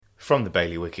From the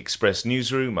Bailiwick Express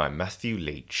newsroom, I'm Matthew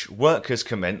Leach. Work has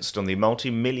commenced on the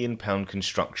multi-million-pound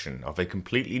construction of a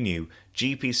completely new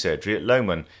GP surgery at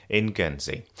Lomond in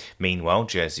Guernsey. Meanwhile,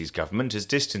 Jersey's government has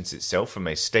distanced itself from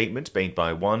a statement made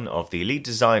by one of the lead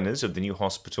designers of the new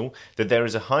hospital that there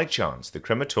is a high chance the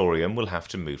crematorium will have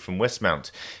to move from Westmount.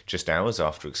 Just hours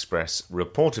after Express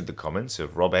reported the comments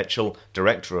of Rob Etchell,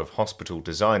 Director of Hospital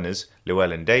Designers,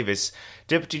 Llewellyn Davis,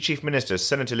 Deputy Chief Minister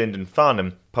Senator Lyndon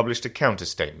Farnham published a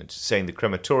counter-statement saying the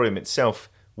crematorium itself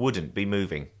wouldn't be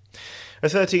moving. A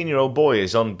 13-year-old boy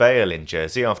is on bail in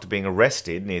Jersey after being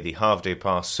arrested near the Havre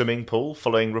Pass swimming pool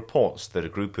following reports that a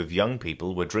group of young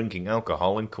people were drinking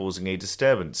alcohol and causing a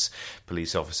disturbance.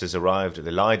 Police officers arrived at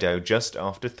the Lido just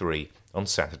after 3 on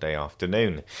Saturday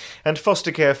afternoon. And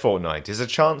Foster Care Fortnight is a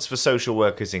chance for social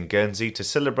workers in Guernsey to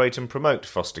celebrate and promote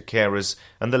foster carers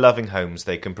and the loving homes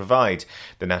they can provide.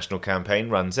 The national campaign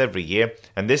runs every year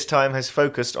and this time has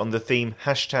focused on the theme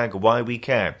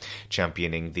 #WhyWeCare,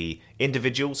 championing the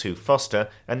individuals who foster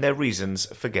and their reasons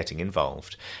for getting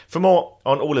involved. For more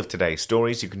on all of today's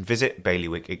stories, you can visit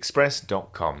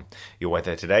bailiwickexpress.com. Your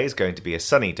weather today is going to be a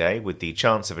sunny day with the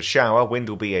chance of a shower. Wind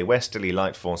will be a westerly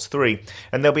light force 3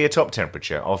 and there'll be a top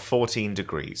temperature of 14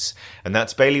 degrees. And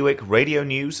that's Bailiwick Radio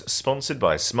News, sponsored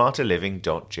by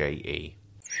smarterliving.je.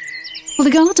 Well,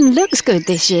 the garden looks good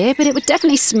this year, but it would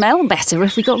definitely smell better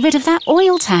if we got rid of that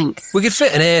oil tank. We could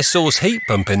fit an air source heat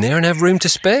pump in there and have room to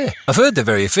spare. I've heard they're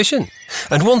very efficient.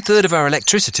 And 1/3 of our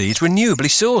electricity is renewably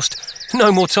sourced.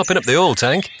 No more topping up the oil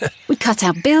tank. We'd cut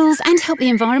our bills and help the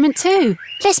environment too.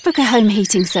 Let's book a home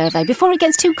heating survey before it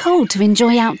gets too cold to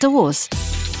enjoy outdoors.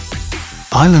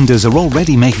 Islanders are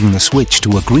already making the switch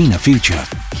to a greener future.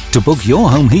 To book your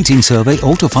home heating survey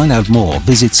or to find out more,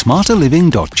 visit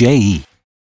smarterliving.je.